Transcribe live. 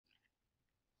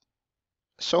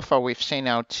So far, we've seen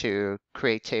how to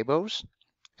create tables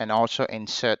and also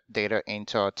insert data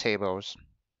into our tables.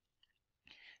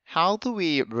 How do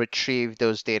we retrieve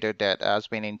those data that has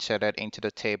been inserted into the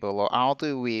table, or how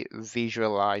do we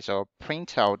visualize or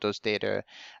print out those data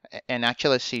and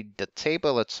actually see the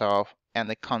table itself and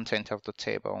the content of the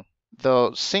table?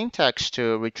 The syntax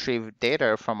to retrieve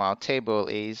data from our table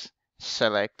is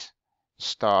select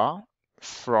star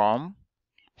from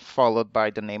followed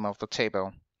by the name of the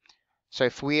table. So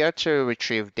if we are to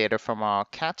retrieve data from our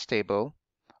cat table,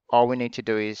 all we need to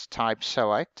do is type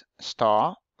select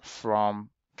star from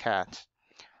cat.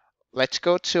 Let's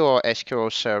go to our SQL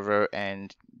server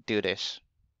and do this.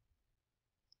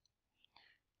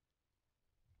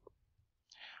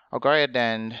 I'll go ahead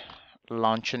and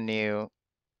launch a new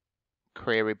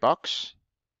query box.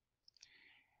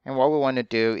 And what we want to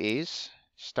do is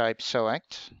type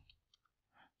select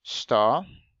star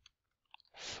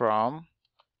from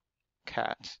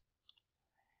cat.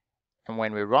 And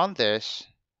when we run this,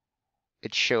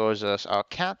 it shows us our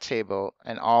cat table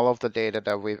and all of the data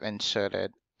that we've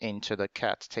inserted into the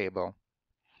cat table.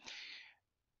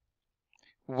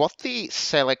 What the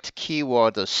select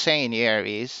keyword is saying here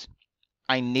is,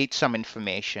 I need some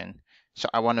information. So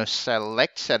I want to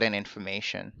select certain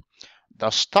information. The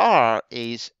star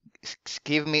is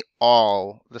give me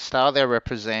all. The star there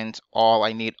represents all.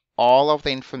 I need all of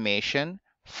the information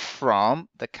from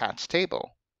the cat's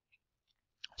table.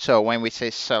 So when we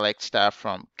say select star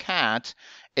from cat,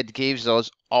 it gives us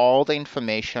all the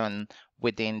information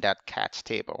within that cat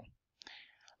table.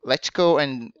 Let's go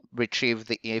and retrieve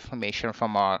the information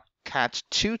from our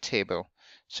cat2 table.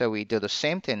 So we do the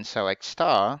same thing, select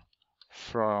star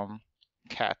from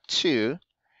cat2,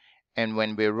 and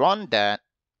when we run that,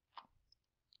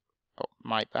 oh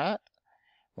my bad,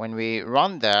 when we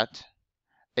run that,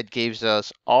 it gives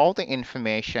us all the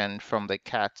information from the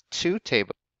cat2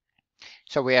 table.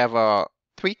 So we have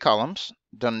three columns,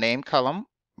 the name column,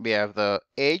 we have the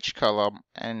age column,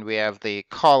 and we have the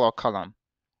color column.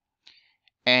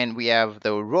 And we have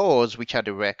the rows, which are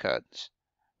the records.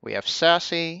 We have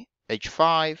Sassy, age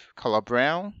 5, color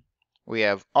brown. We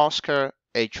have Oscar,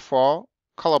 age 4,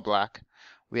 color black.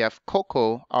 We have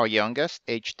Coco, our youngest,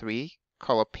 age 3,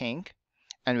 color pink.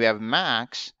 And we have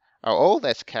Max, our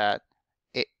oldest cat,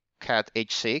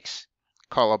 age 6,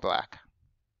 color black.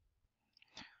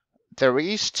 There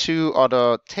is two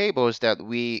other tables that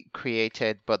we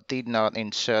created but did not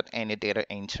insert any data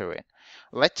into it.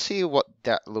 Let's see what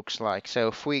that looks like. So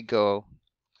if we go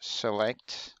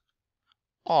select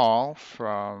all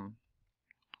from,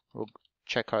 we'll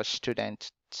check our student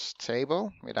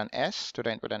table with an S,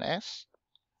 student with an S.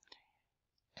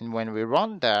 And when we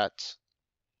run that,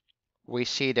 we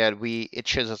see that it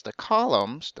shows us the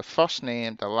columns, the first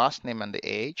name, the last name, and the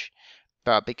age.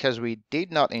 But because we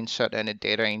did not insert any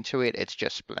data into it, it's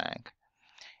just blank.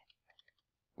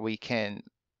 We can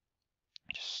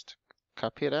just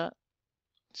copy that.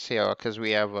 See, because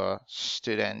we have a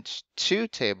student2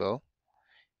 table,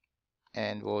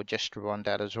 and we'll just run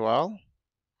that as well.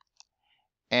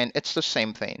 And it's the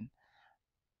same thing.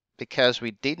 Because we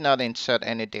did not insert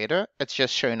any data, it's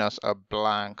just showing us a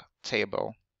blank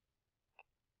table.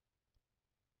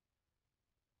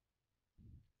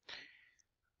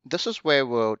 This is where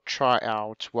we'll try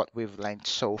out what we've learned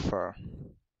so far.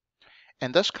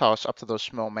 In this course, up to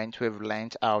this moment, we've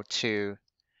learned how to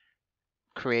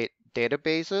create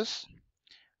databases.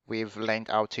 We've learned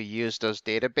how to use those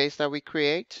databases that we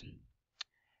create.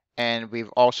 And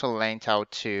we've also learned how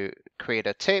to create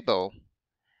a table.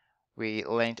 We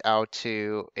learned how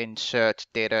to insert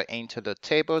data into the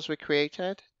tables we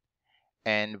created.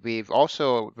 And we've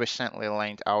also recently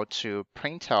learned how to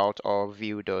print out or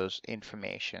view those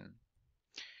information.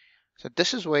 So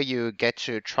this is where you get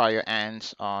to try your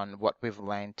hands on what we've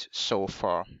learned so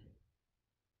far.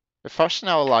 The first thing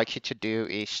I would like you to do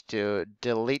is to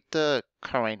delete the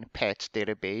current pet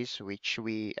database which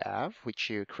we have, which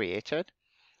you created.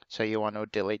 So you want to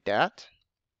delete that.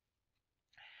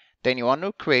 Then you want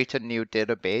to create a new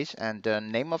database, and the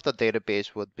name of the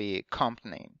database would be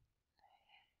company.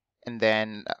 And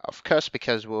then, of course,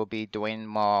 because we'll be doing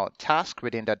more tasks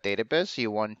within that database, you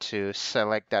want to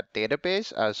select that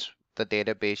database as the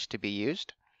database to be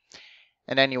used.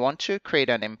 And then you want to create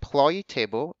an employee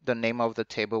table. The name of the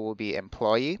table will be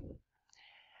employee.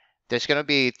 There's going to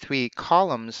be 3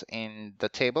 columns in the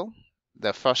table.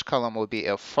 The first column will be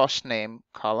a first name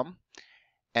column.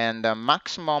 And the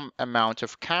maximum amount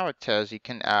of characters you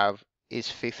can have is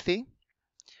 50.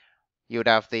 You would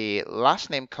have the last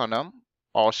name column,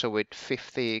 also with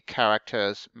 50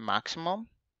 characters maximum,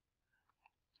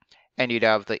 and you'd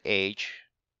have the age.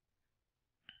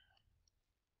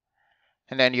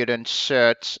 And then you'd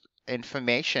insert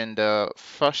information. The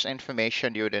first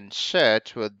information you'd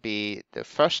insert would be the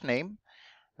first name,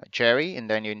 Jerry, and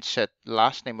then you insert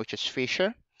last name, which is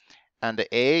Fisher, and the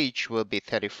age will be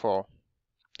 34.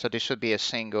 So this would be a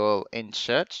single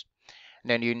insert.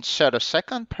 And then you insert a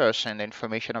second person, the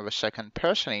information of a second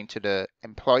person into the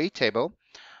employee table.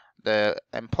 The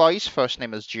employee's first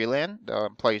name is Julian, the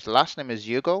employee's last name is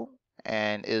Hugo,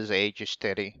 and his age is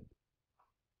 30.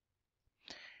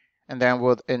 And then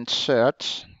we'll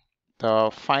insert, the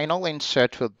final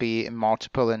insert will be a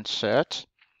multiple insert.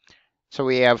 So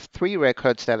we have 3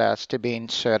 records that has to be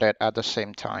inserted at the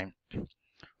same time.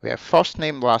 We have first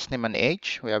name, last name, and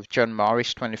age. We have John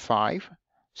Morris, 25,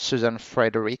 Susan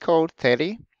Frederico,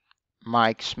 30,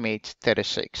 Mike Smith,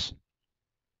 36.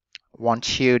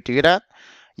 Once you do that,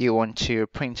 you want to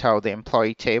print out the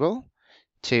employee table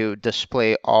to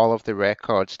display all of the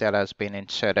records that has been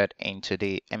inserted into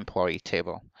the employee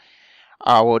table.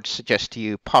 I would suggest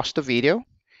you pause the video,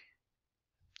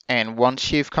 and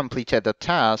once you've completed the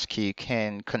task, you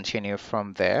can continue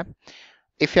from there.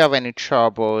 If you have any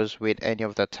troubles with any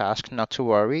of the tasks, not to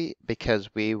worry, because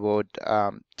we would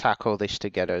tackle this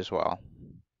together as well.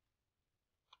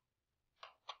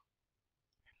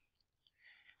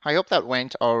 I hope that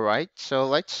went all right. So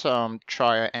let's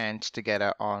try our hands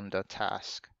together on the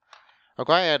task. I'll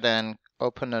go ahead and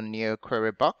open a new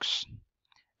query box.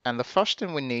 And the first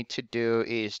thing we need to do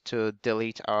is to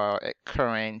delete our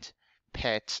current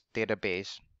pet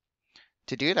database.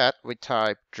 To do that, we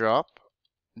type drop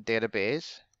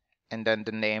database and then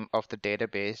the name of the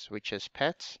database, which is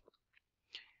pets.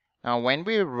 Now, when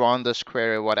we run this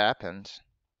query, what happens?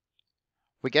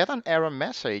 We get an error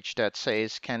message that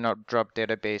says cannot drop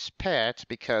database pet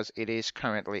because it is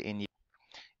currently in use.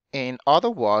 In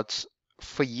other words,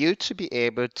 for you to be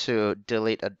able to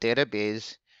delete a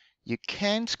database, you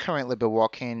can't currently be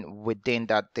working within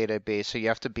that database. So you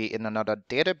have to be in another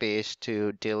database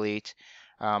to delete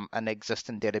an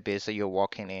existing database that you're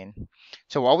working in.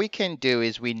 So what we can do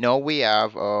is we know we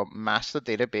have a master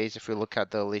database. If we look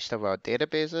at the list of our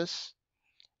databases,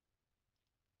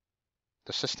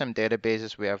 the system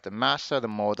databases, we have the master, the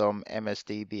modem,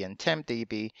 MSDB, and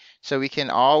TempDB. So we can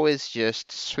always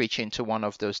just switch into one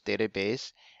of those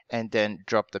databases and then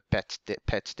drop the pets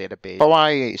database. Before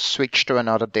I switch to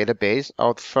another database,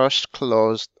 I'll first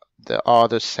close the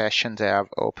other sessions I have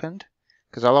opened,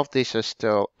 because all of these are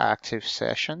still active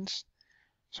sessions.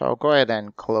 So I'll go ahead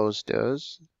and close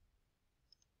those.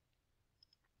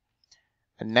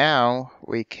 And now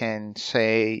we can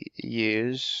say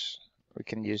we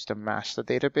can use the master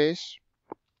database.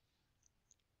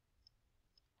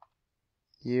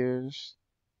 Use.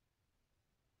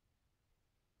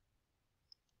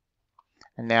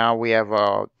 And now we have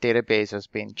our database has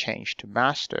been changed to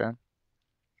master.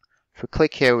 If we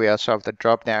click here, we also have the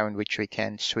drop down which we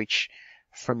can switch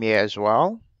from here as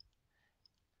well.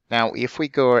 Now, if we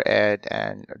go ahead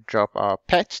and drop our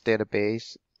pets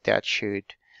database, that should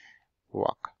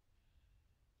work.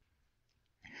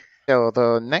 So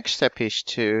the next step is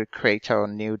to create our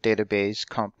new database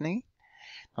company.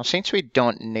 Now, since we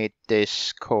don't need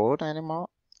this code anymore,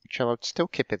 I'll still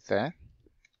keep it there.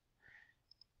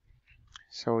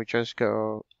 So we just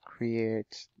go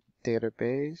create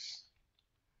database.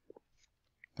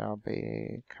 That'll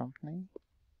be company.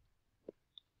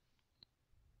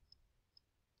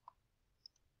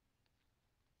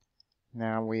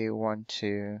 Now we want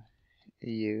to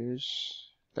use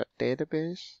that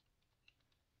database.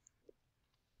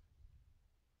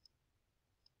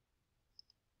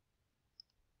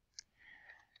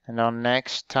 And our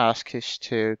next task is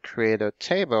to create a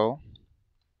table.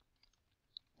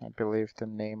 I believe the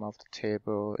name of the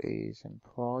table is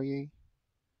employee.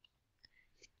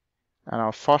 And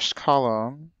our first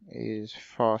column is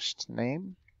first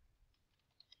name.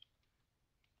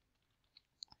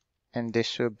 And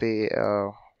this will be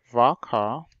a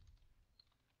varchar.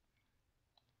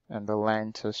 And the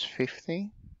length is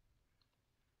 50.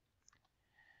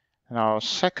 And our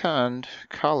second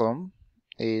column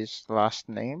is last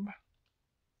name,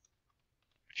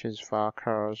 which is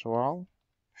varchar as well,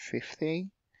 50.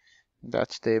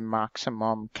 That's the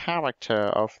maximum character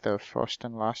of the first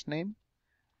and last name.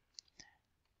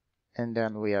 And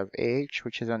then we have age,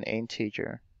 which is an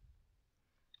integer.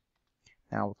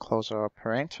 Now we'll close our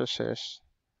parenthesis,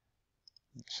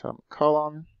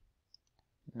 semicolon.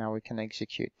 Now we can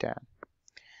execute that.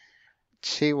 Let's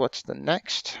see what's the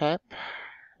next step.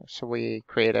 So we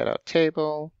created our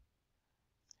table.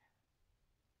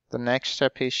 The next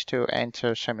step is to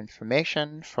enter some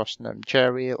information. First name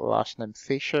Jerry, last name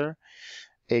Fisher,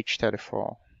 age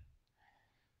 34.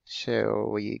 So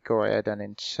we go ahead and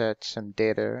insert some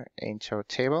data into our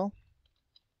table.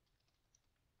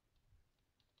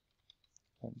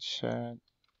 Insert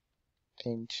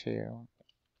into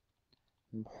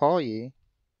employee.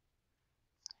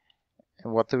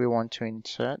 And what do we want to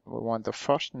insert? We want the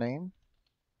first name.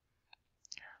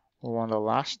 We want the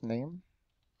last name.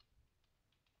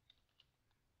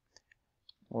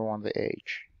 We want the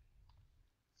age.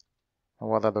 And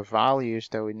what are the values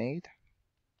that we need?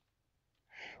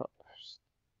 First,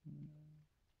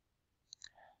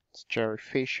 it's Jerry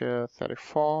Fisher,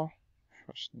 34.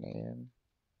 First name,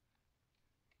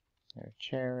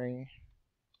 Jerry.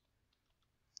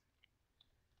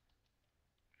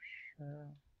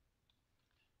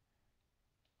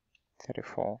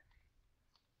 34.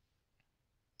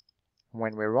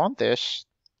 When we run this,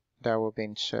 that will be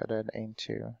inserted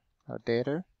into our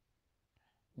data,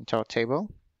 into our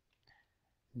table.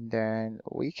 And then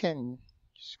we can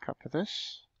just copy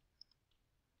this.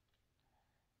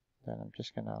 Then I'm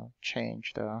just gonna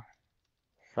change the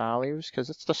values because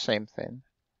it's the same thing.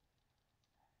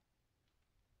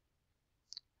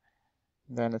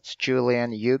 Then it's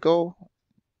Julian Hugo.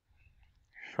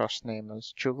 First name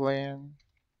is Julian.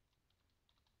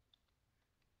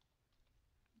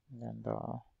 And then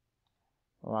the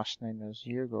last name is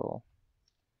Hugo.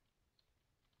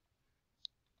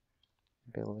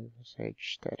 I believe it's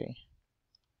age 30.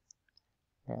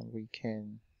 Then we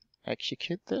can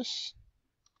execute this.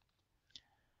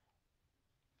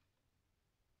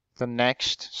 The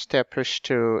next step is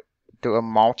to do a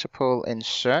multiple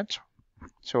insert.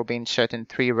 So we'll be inserting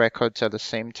 3 records at the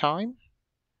same time.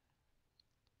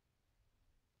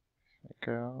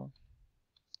 Go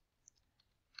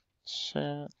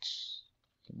insert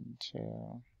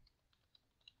into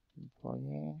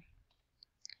employee,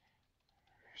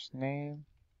 first name,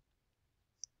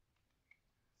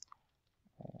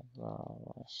 and the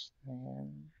last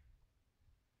name.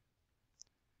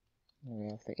 We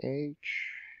have the age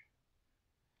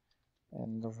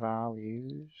and the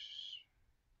values.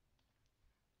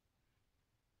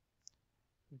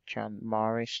 John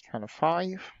Morris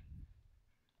 25.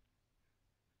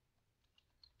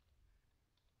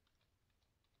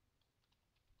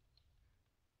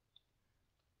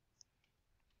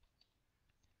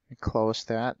 We close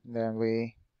that, then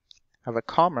we have a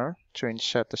comma to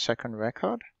insert the second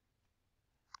record.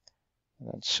 And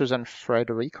then Susan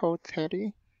Frederico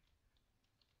 30.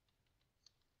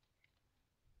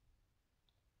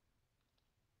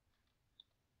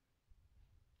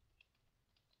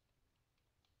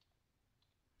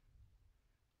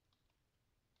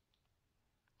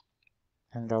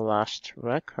 And the last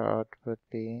record would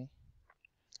be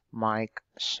Mike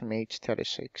Smith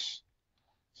 36.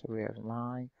 So we have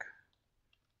Mike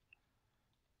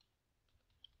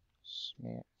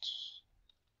Smith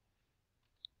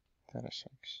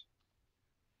 36.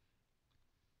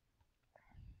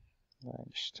 Then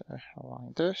just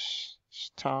align this,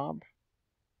 stop,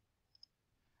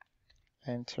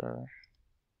 enter.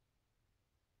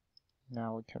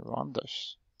 Now we can run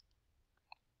this,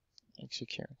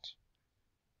 execute.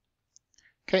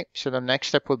 Okay, so the next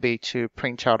step will be to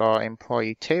print out our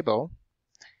employee table.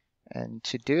 And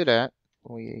to do that,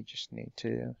 we just need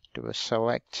to do a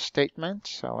select statement,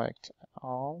 select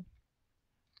all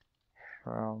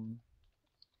from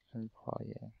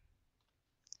employee.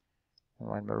 And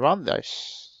when we run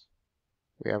this,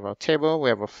 we have our table, we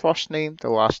have our first name, the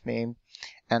last name,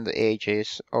 and the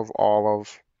ages of all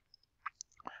of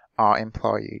our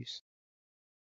employees.